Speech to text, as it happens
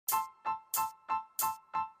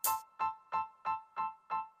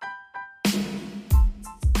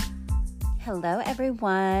Hello,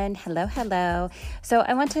 everyone. Hello. So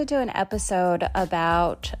I want to do an episode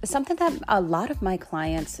about something that a lot of my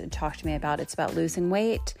clients talk to me about. It's about losing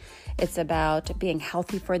weight. It's about being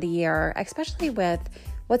healthy for the year, especially with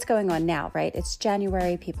what's going on now, right? It's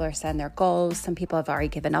January. People are setting their goals. Some people have already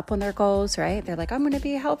given up on their goals, right? They're like, I'm going to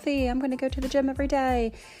be healthy. I'm going to go to the gym every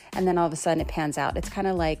day. And then all of a sudden it pans out. It's kind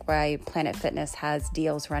of like why Planet Fitness has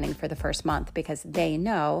deals running for the first month because they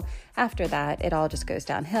know after that it all just goes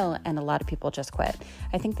downhill and a lot of people just quit.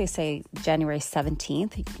 I think they say January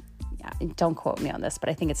 17th. Don't quote me on this, but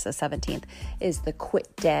I think it's the 17th is the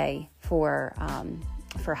quit day for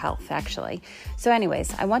health, actually. So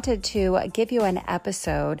anyways, I wanted to give you an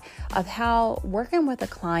episode of how working with a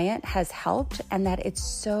client has helped and that it's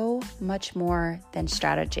so much more than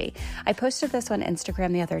strategy. I posted this on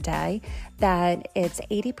Instagram the other day that it's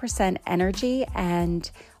 80% energy and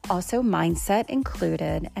also mindset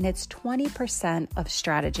included, and it's 20% of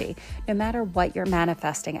strategy, no matter what you're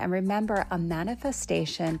manifesting. And remember, a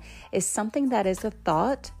manifestation is something that is a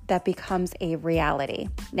thought that becomes a reality.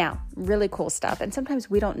 Now, really cool stuff. And sometimes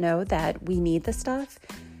we don't know that we need the stuff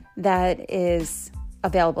that is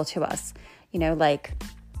available to us, like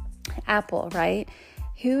Apple, right?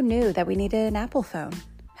 Who knew that we needed an Apple phone?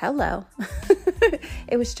 Hello.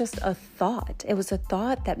 It was just a thought. It was a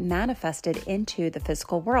thought that manifested into the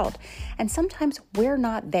physical world. And sometimes we're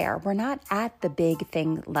not there. We're not at the big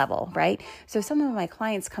thing level, right? So some of my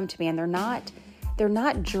clients come to me and they're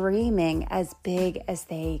not dreaming as big as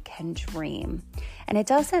they can dream. And it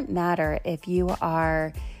doesn't matter if you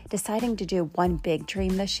are deciding to do one big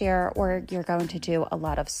dream this year or you're going to do a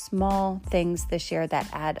lot of small things this year that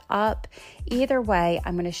add up. Either way,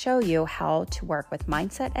 I'm going to show you how to work with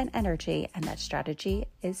mindset and energy, and that strategy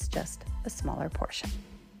is just a smaller portion.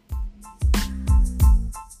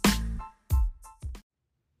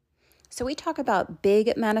 So we talk about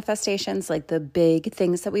big manifestations, like the big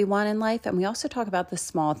things that we want in life, and we also talk about the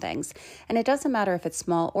small things. And it doesn't matter if it's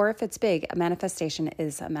small or if it's big, a manifestation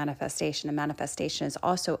is a manifestation. A manifestation is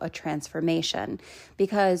also a transformation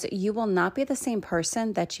because you will not be the same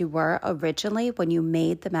person that you were originally when you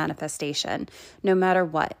made the manifestation, no matter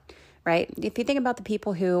what. Right? If you think about the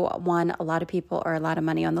people who won a lot of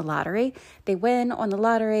money on the lottery, they win on the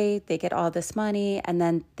lottery, they get all this money, and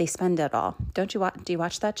then they spend it all. Do you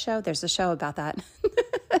watch that show? There's a show about that.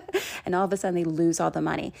 And all of a sudden they lose all the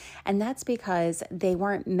money. And that's because they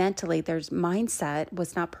weren't mentally, their mindset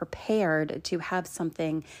was not prepared to have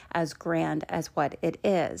something as grand as what it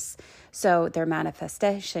is. So their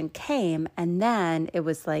manifestation came and then it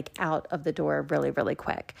was like out of the door really, really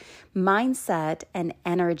quick. Mindset and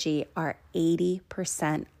energy are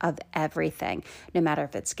 80% of everything, no matter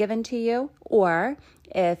if it's given to you or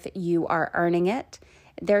if you are earning it.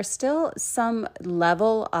 There's still some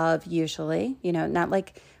level of usually, not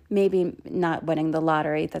like maybe not winning the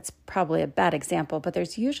lottery. That's probably a bad example, but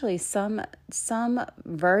there's usually some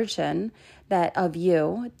version that of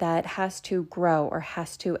you that has to grow or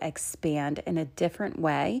has to expand in a different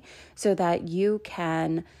way so that you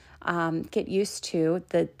can get used to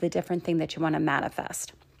the different thing that you want to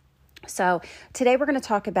manifest. So today we're going to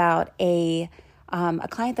talk about a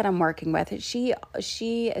client that I'm working with. She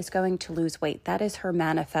is going to lose weight. That is her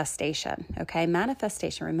manifestation. Okay.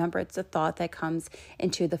 Manifestation. Remember, it's a thought that comes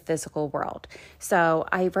into the physical world. So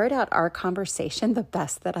I wrote out our conversation the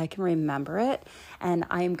best that I can remember it, and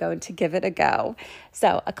I am going to give it a go.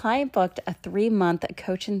 So a client booked a 3-month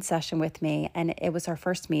coaching session with me, and it was our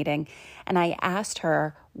first meeting. And I asked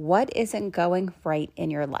her, what isn't going right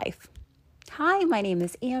in your life? Hi, my name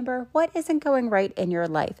is Amber. What isn't going right in your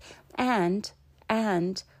life? And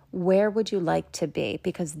where would you like to be?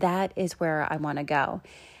 Because that is where I want to go.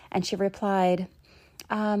 And she replied,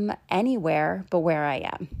 anywhere but where I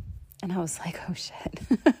am. And I was like, oh shit.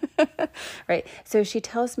 Right. So she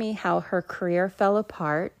tells me how her career fell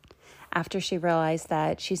apart after she realized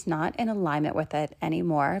that she's not in alignment with it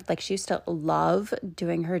anymore. Like she used to love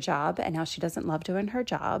doing her job and now she doesn't love doing her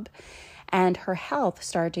job. And her health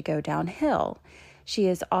started to go downhill. She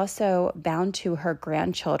is also bound to her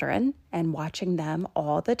grandchildren and watching them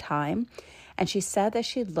all the time. And she said that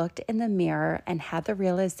she looked in the mirror and had the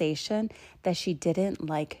realization that she didn't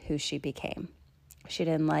like who she became. She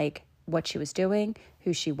didn't like what she was doing,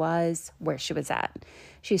 who she was, where she was at.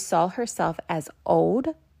 She saw herself as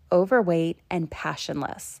old, overweight, and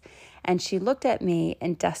passionless. And she looked at me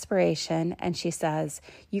in desperation and she says,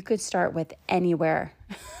 you could start with anywhere.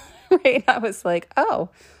 Right? I was like, oh,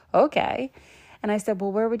 okay. And I said,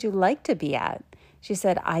 well, where would you like to be at? She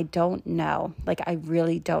said, I don't know. Like, I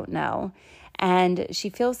really don't know. And she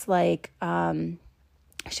feels like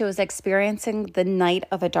she was experiencing the night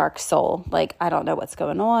of a dark soul. Like, I don't know what's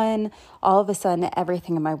going on. All of a sudden,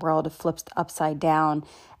 everything in my world flips upside down,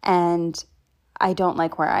 and I don't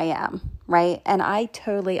like where I am, right? And I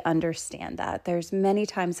totally understand that. There's many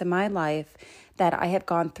times in my life that I have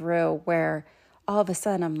gone through where all of a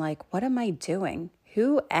sudden I'm like, what am I doing?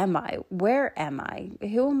 Who am I? Where am I?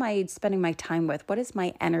 Who am I spending my time with? What is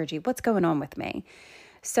my energy? What's going on with me?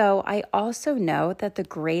 So I also know that the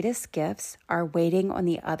greatest gifts are waiting on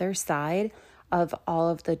the other side of all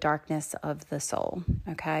of the darkness of the soul,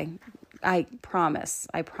 okay? I promise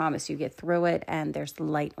you get through it and there's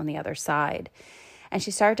light on the other side. And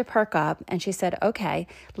she started to perk up and she said, okay,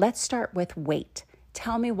 let's start with weight.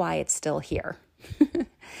 Tell me why it's still here.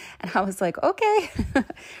 And I was like, okay.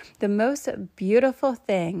 The most beautiful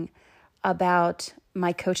thing about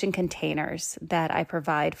my coaching containers that I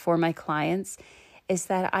provide for my clients is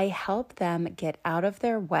that I help them get out of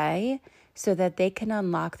their way so that they can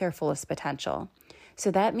unlock their fullest potential. So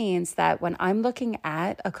that means that when I'm looking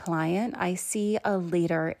at a client, I see a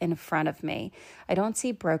leader in front of me. I don't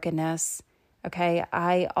see brokenness, okay?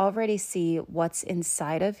 I already see what's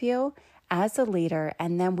inside of you as a leader,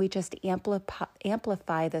 and then we just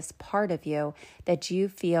amplify this part of you that you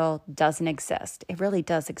feel doesn't exist. It really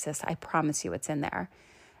does exist. I promise you it's in there,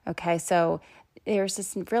 okay? So there's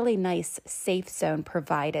this really nice safe zone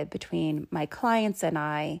provided between my clients and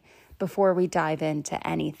I before we dive into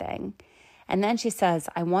anything. And then she says,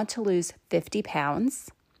 I want to lose 50 pounds.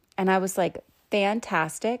 And I was like,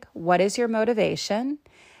 fantastic. What is your motivation?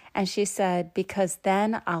 And she said, because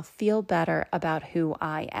then I'll feel better about who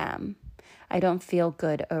I am. I don't feel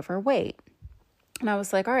good overweight. And I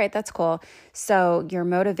was like, all right, that's cool. So your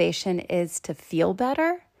motivation is to feel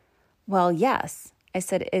better? Well, yes. I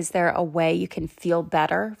said, is there a way you can feel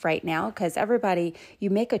better right now? Because everybody, you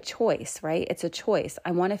make a choice, right? It's a choice.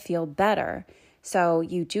 I want to feel better. So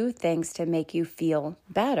you do things to make you feel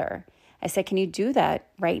better. I said, can you do that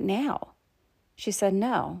right now? She said,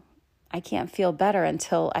 no, I can't feel better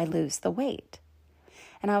until I lose the weight.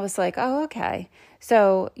 And I was like, oh, okay.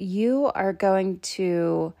 So you are going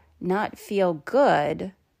to not feel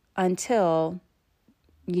good until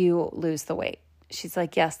you lose the weight. She's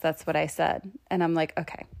like, yes, that's what I said. And I'm like,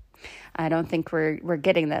 okay, I don't think we're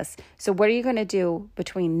getting this. So what are you going to do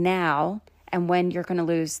between now and when you're going to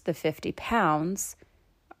lose the 50 pounds?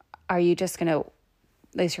 Are you just going to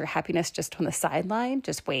lose your happiness just on the sideline,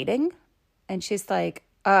 just waiting? And she's like,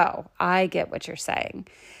 oh, I get what you're saying.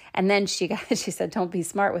 And then she said, don't be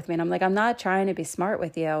smart with me. And I'm like, I'm not trying to be smart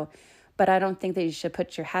with you, but I don't think that you should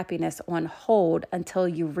put your happiness on hold until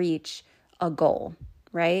you reach a goal,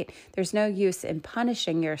 right? There's no use in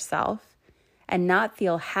punishing yourself and not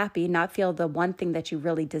feel happy, not feel the one thing that you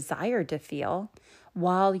really desire to feel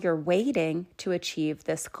while you're waiting to achieve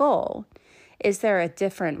this goal. Is there a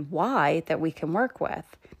different why that we can work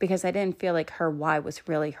with? Because I didn't feel like her why was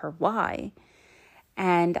really her why.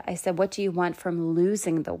 And I said, what do you want from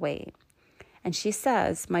losing the weight? And she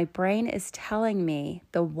says, my brain is telling me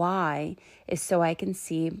the why is so I can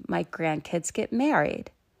see my grandkids get married.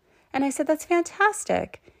 And I said, that's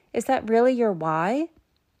fantastic. Is that really your why?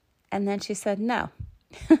 And then she said, no,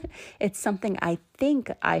 it's something I think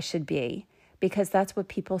I should be because that's what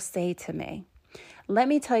people say to me. Let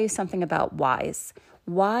me tell you something about whys.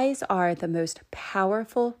 Whys are the most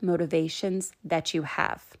powerful motivations that you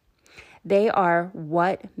have. They are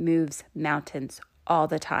what moves mountains all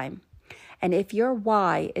the time. And if your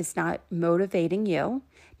why is not motivating you,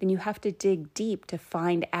 then you have to dig deep to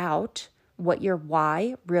find out what your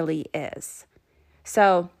why really is.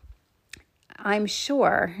 So I'm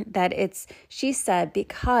sure that she said,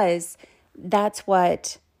 because that's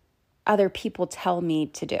what other people tell me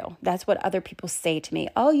to do. That's what other people say to me.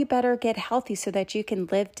 Oh, you better get healthy so that you can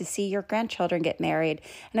live to see your grandchildren get married.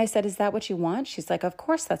 And I said, is that what you want? She's like, of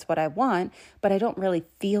course that's what I want, but I don't really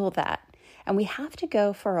feel that. And we have to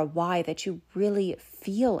go for a why that you really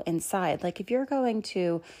feel inside. Like if you're going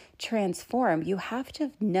to transform, you have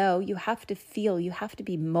to know, you have to feel, you have to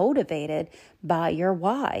be motivated by your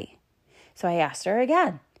why. So I asked her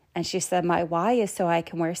again. And she said, my why is so I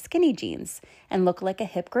can wear skinny jeans and look like a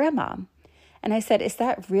hip grandma. And I said, is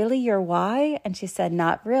that really your why? And she said,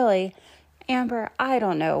 not really. Amber, I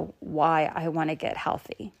don't know why I want to get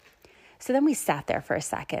healthy. So then we sat there for a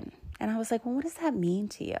second. And I was like, well, what does that mean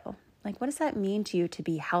to you? Like, what does that mean to you to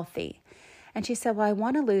be healthy? And she said, well, I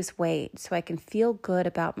want to lose weight so I can feel good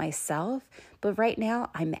about myself. But right now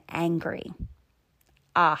I'm angry.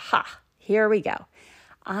 Aha, here we go.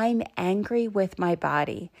 I'm angry with my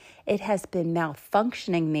body. It has been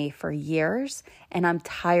malfunctioning me for years, and I'm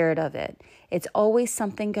tired of it. It's always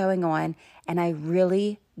something going on, and I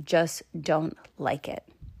really just don't like it.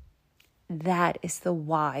 That is the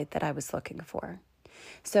why that I was looking for.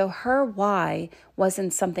 So her why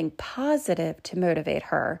wasn't something positive to motivate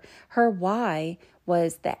her. Her why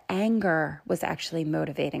was the anger was actually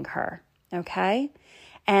motivating her. Okay.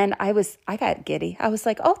 And I got giddy. I was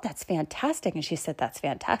like, oh, that's fantastic. And she said, that's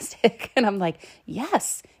fantastic. And I'm like,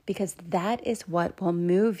 yes, because that is what will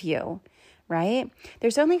move you, right?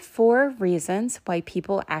 There's only 4 reasons why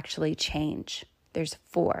people actually change. There's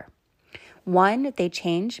 4. 1, they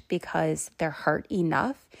change because they're hurt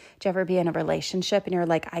enough. Do you ever be in a relationship and you're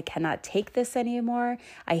like, I cannot take this anymore.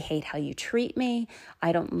 I hate how you treat me.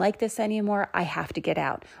 I don't like this anymore. I have to get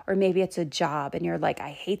out. Or maybe it's a job and you're like, I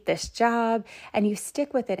hate this job. And you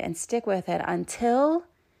stick with it until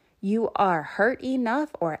you are hurt enough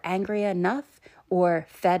or angry enough or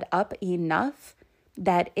fed up enough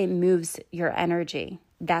that it moves your energy.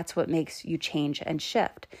 That's what makes you change and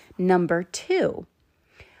shift. Number 2,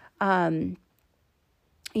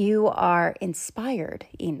 you are inspired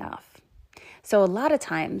enough. So a lot of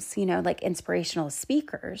times, like inspirational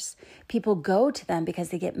speakers, people go to them because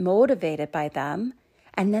they get motivated by them,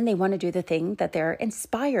 and then they want to do the thing that they're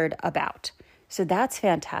inspired about. So that's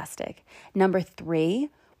fantastic. Number 3,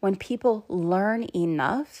 when people learn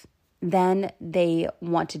enough, then they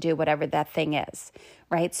want to do whatever that thing is,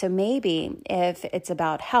 right? So maybe if it's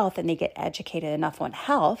about health and they get educated enough on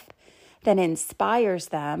health, then inspires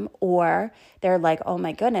them, or they're like, oh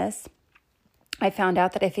my goodness, I found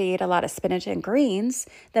out that if I eat a lot of spinach and greens,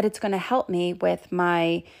 that it's going to help me with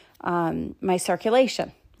my my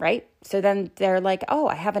circulation, right? So then they're like, oh,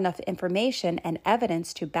 I have enough information and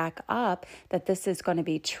evidence to back up that this is going to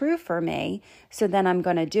be true for me. So then I'm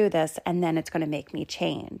going to do this, and then it's going to make me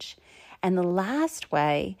change. And the last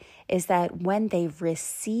way is that when they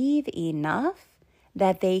receive enough,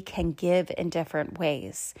 that they can give in different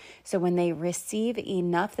ways. So when they receive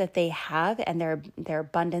enough that they have and their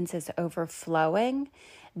abundance is overflowing,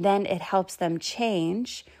 then it helps them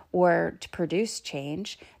change or to produce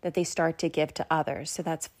change that they start to give to others. So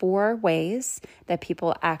that's 4 ways that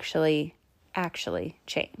people actually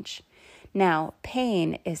change. Now,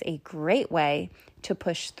 pain is a great way to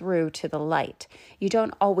push through to the light. You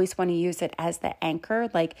don't always want to use it as the anchor.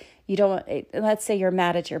 Like let's say you're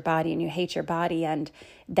mad at your body and you hate your body, and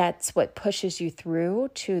that's what pushes you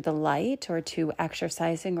through to the light or to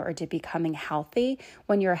exercising or to becoming healthy.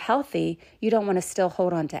 When you're healthy, you don't want to still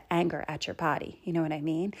hold on to anger at your body. You know what I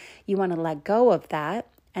mean? You want to let go of that,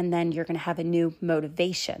 and then you're going to have a new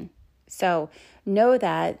motivation. So know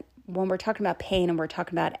that when we're talking about pain and we're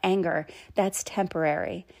talking about anger, that's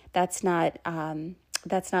temporary. That's not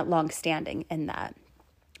long-standing in that.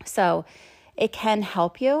 So it can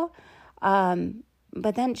help you.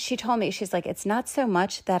 But then she told me, she's like, it's not so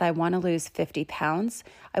much that I want to lose 50 pounds.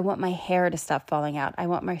 I want my hair to stop falling out. I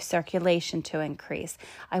want my circulation to increase.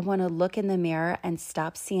 I want to look in the mirror and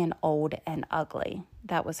stop seeing old and ugly.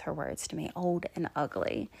 That was her words to me, old and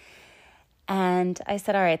ugly. And I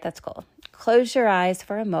said, all right, that's cool. Close your eyes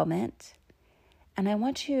for a moment. And I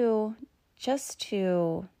want you just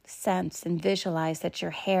to sense and visualize that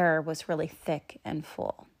your hair was really thick and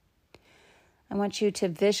full. I want you to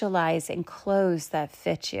visualize and clothes that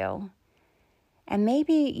fit you. And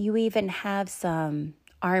maybe you even have some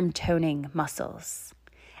arm toning muscles.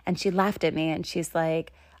 And she laughed at me and she's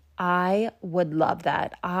like, I would love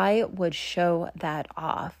that. I would show that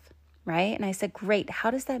off. Right? And I said, great. How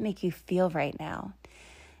does that make you feel right now?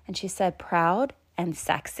 And she said, proud and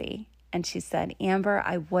sexy. And she said, Amber,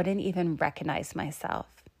 I wouldn't even recognize myself.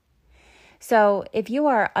 So if you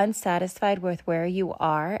are unsatisfied with where you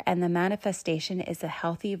are and the manifestation is a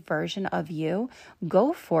healthy version of you,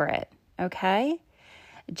 go for it. Okay?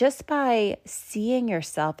 Just by seeing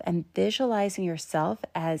yourself and visualizing yourself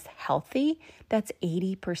as healthy, that's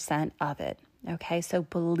 80% of it. Okay? So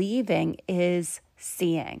believing is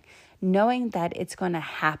seeing. Knowing that it's going to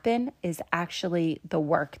happen is actually the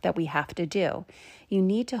work that we have to do. You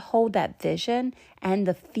need to hold that vision and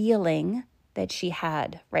the feeling that she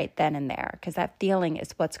had right then and there, because that feeling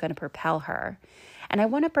is what's going to propel her. And I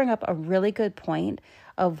want to bring up a really good point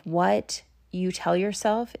of what you tell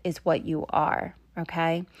yourself is what you are.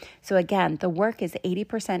 Okay. So again, the work is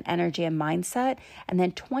 80% energy and mindset, and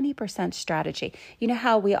then 20% strategy. You know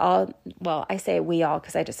how we all, well, I say we all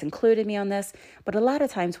because I just included me on this, but a lot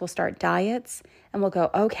of times we'll start diets and we'll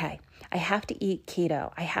go, okay, I have to eat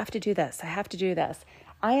keto. I have to do this. I have to do this.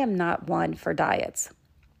 I am not one for diets.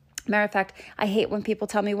 Matter of fact, I hate when people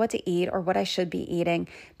tell me what to eat or what I should be eating,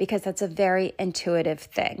 because that's a very intuitive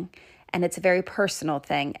thing. And it's a very personal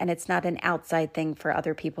thing, and it's not an outside thing for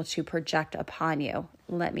other people to project upon you.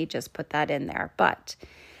 Let me just put that in there. But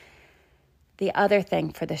The other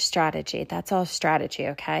thing for the strategy, that's all strategy,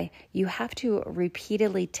 okay? You have to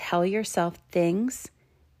repeatedly tell yourself things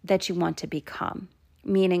that you want to become,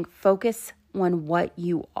 meaning focus on what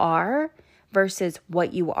you are versus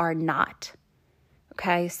what you are not.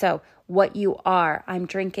 Okay, so what you are, I'm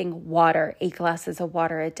drinking water, 8 glasses of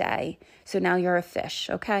water a day. So now you're a fish,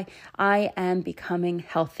 okay? I am becoming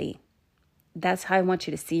healthy. That's how I want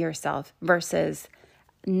you to see yourself versus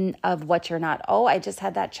of what you're not. Oh, I just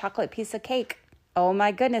had that chocolate piece of cake. Oh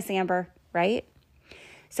my goodness, Amber, right?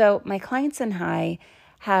 So my clients and I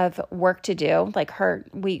have work to do. Like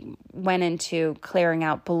we went into clearing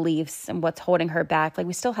out beliefs and what's holding her back. Like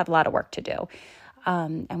we still have a lot of work to do.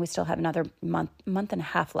 And we still have another month and a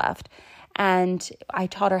half left. And I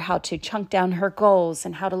taught her how to chunk down her goals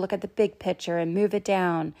and how to look at the big picture and move it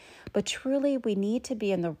down. But truly, we need to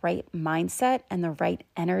be in the right mindset and the right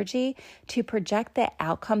energy to project the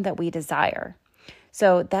outcome that we desire.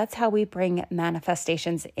 So that's how we bring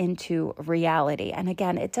manifestations into reality. And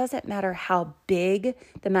again, it doesn't matter how big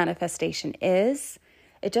the manifestation is.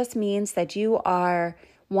 It just means that you are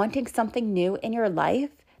wanting something new in your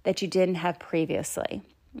life that you didn't have previously,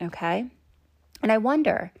 okay? And I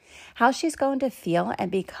wonder how she's going to feel and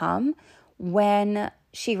become when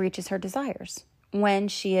she reaches her desires, when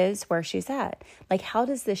she is where she's at. Like, how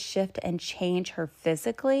does this shift and change her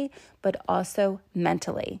physically, but also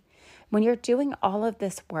mentally? When you're doing all of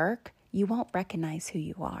this work, you won't recognize who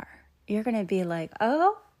you are. You're going to be like,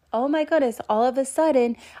 oh my goodness, all of a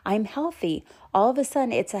sudden I'm healthy. All of a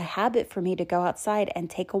sudden it's a habit for me to go outside and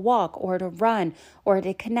take a walk or to run or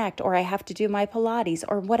to connect, or I have to do my Pilates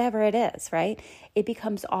or whatever it is, right? It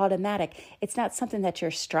becomes automatic. It's not something that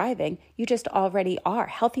you're striving. You just already are.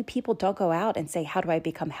 Healthy people don't go out and say, how do I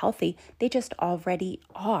become healthy? They just already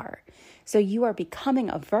are. So you are becoming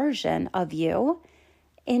a version of you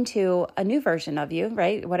into a new version of you,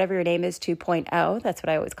 right? Whatever your name is, 2.0, that's what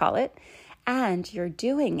I always call it. And you're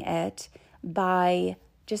doing it by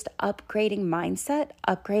just upgrading mindset,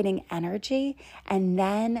 upgrading energy, and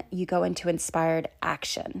then you go into inspired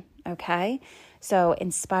action, okay? So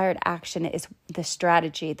inspired action is the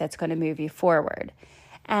strategy that's going to move you forward.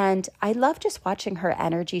 And I love just watching her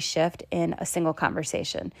energy shift in a single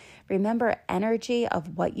conversation. Remember, energy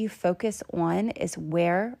of what you focus on is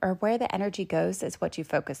where the energy goes is what you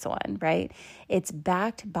focus on, right? It's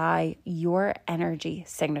backed by your energy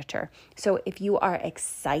signature. So if you are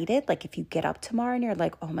excited, like if you get up tomorrow and you're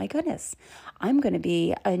like, oh my goodness, I'm going to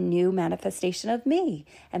be a new manifestation of me.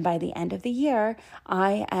 And by the end of the year,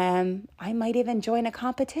 I might even join a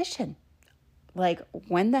competition. Like,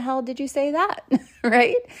 when the hell did you say that,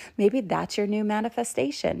 right? Maybe that's your new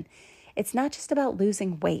manifestation. It's not just about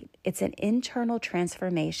losing weight. It's an internal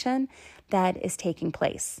transformation that is taking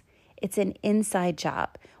place. It's an inside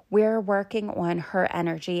job. We're working on her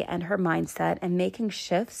energy and her mindset and making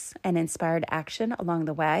shifts and inspired action along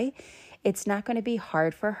the way. It's not going to be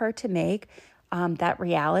hard for her to make that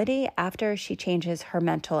reality after she changes her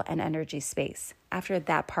mental and energy space, after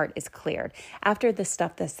that part is cleared, after the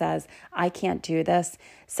stuff that says, I can't do this,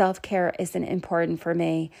 self-care isn't important for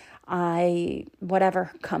me,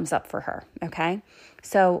 whatever comes up for her, okay?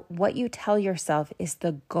 So what you tell yourself is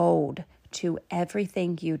the gold to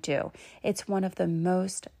everything you do. It's one of the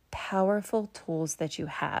most powerful tools that you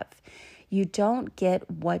have. You don't get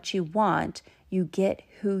what you want, you get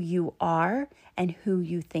who you are and who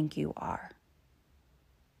you think you are.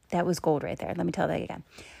 That was gold right there. Let me tell that again.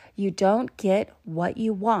 You don't get what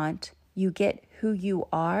you want, you get who you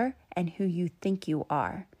are and who you think you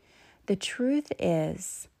are. The truth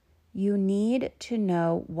is, you need to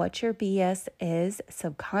know what your BS is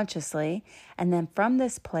subconsciously, and then from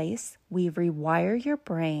this place, we rewire your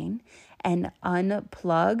brain and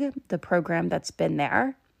unplug the program that's been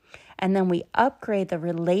there, and then we upgrade the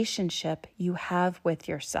relationship you have with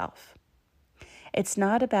yourself. It's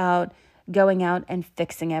not about going out and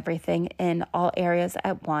fixing everything in all areas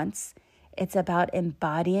at once. It's about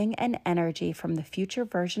embodying an energy from the future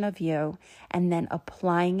version of you and then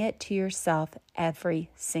applying it to yourself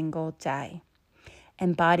every single day.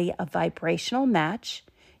 Embody a vibrational match.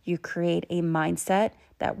 You create a mindset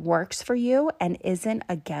that works for you and isn't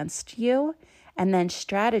against you. And then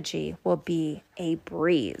strategy will be a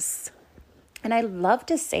breeze. And I love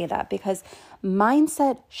to say that because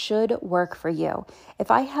mindset should work for you.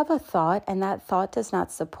 If I have a thought and that thought does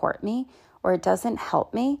not support me or it doesn't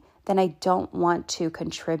help me, then I don't want to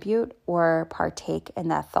contribute or partake in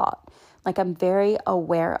that thought. Like, I'm very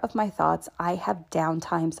aware of my thoughts. I have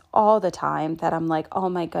downtimes all the time that I'm like, oh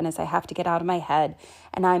my goodness, I have to get out of my head.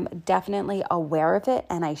 And I'm definitely aware of it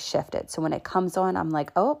and I shift it. So when it comes on, I'm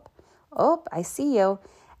like, oh, I see you.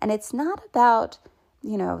 And it's not about,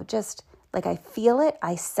 just Like I feel it,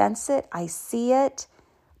 I sense it, I see it.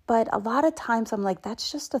 But a lot of times I'm like,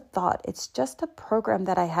 that's just a thought. It's just a program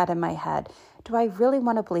that I had in my head. Do I really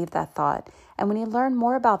want to believe that thought? And when you learn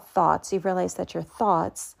more about thoughts, you realize that your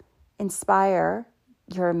thoughts inspire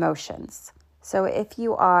your emotions. So if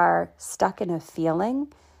you are stuck in a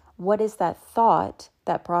feeling, what is that thought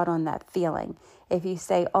that brought on that feeling? If you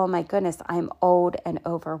say, oh my goodness, I'm old and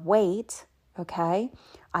overweight, okay,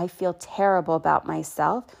 I feel terrible about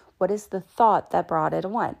myself. What is the thought that brought it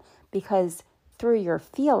on? Because through your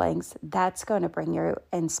feelings, that's going to bring your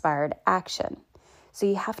inspired action. So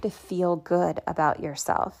you have to feel good about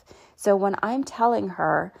yourself. So when I'm telling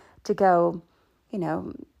her to go,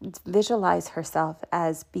 visualize herself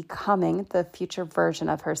as becoming the future version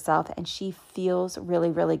of herself, and she feels really,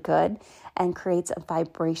 really good and creates a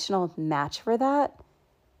vibrational match for that,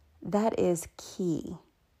 that is key.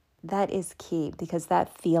 That is key because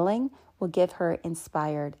that feeling will give her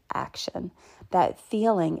inspired action. That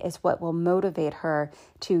feeling is what will motivate her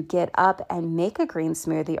to get up and make a green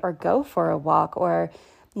smoothie or go for a walk or,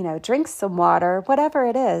 drink some water, whatever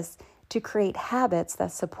it is, to create habits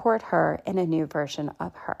that support her in a new version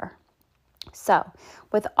of her. So,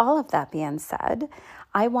 with all of that being said,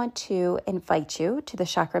 I want to invite you to the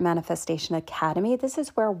Chakra Manifestation Academy. This is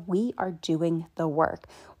where we are doing the work.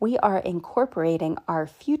 We are incorporating our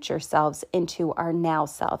future selves into our now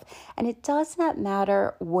self. And it does not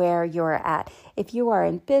matter where you're at. If you are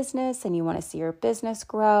in business and you want to see your business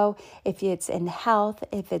grow, if it's in health,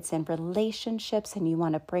 if it's in relationships and you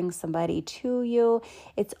want to bring somebody to you,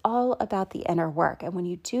 it's all about the inner work. And when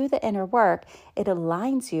you do the inner work, it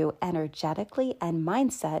aligns you energetically and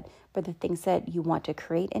mindset for the things that you want to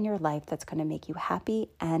create in your life that's going to make you happy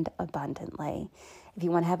and abundantly. If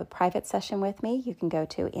you want to have a private session with me, you can go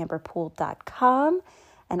to amberpool.com,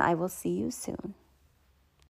 and I will see you soon.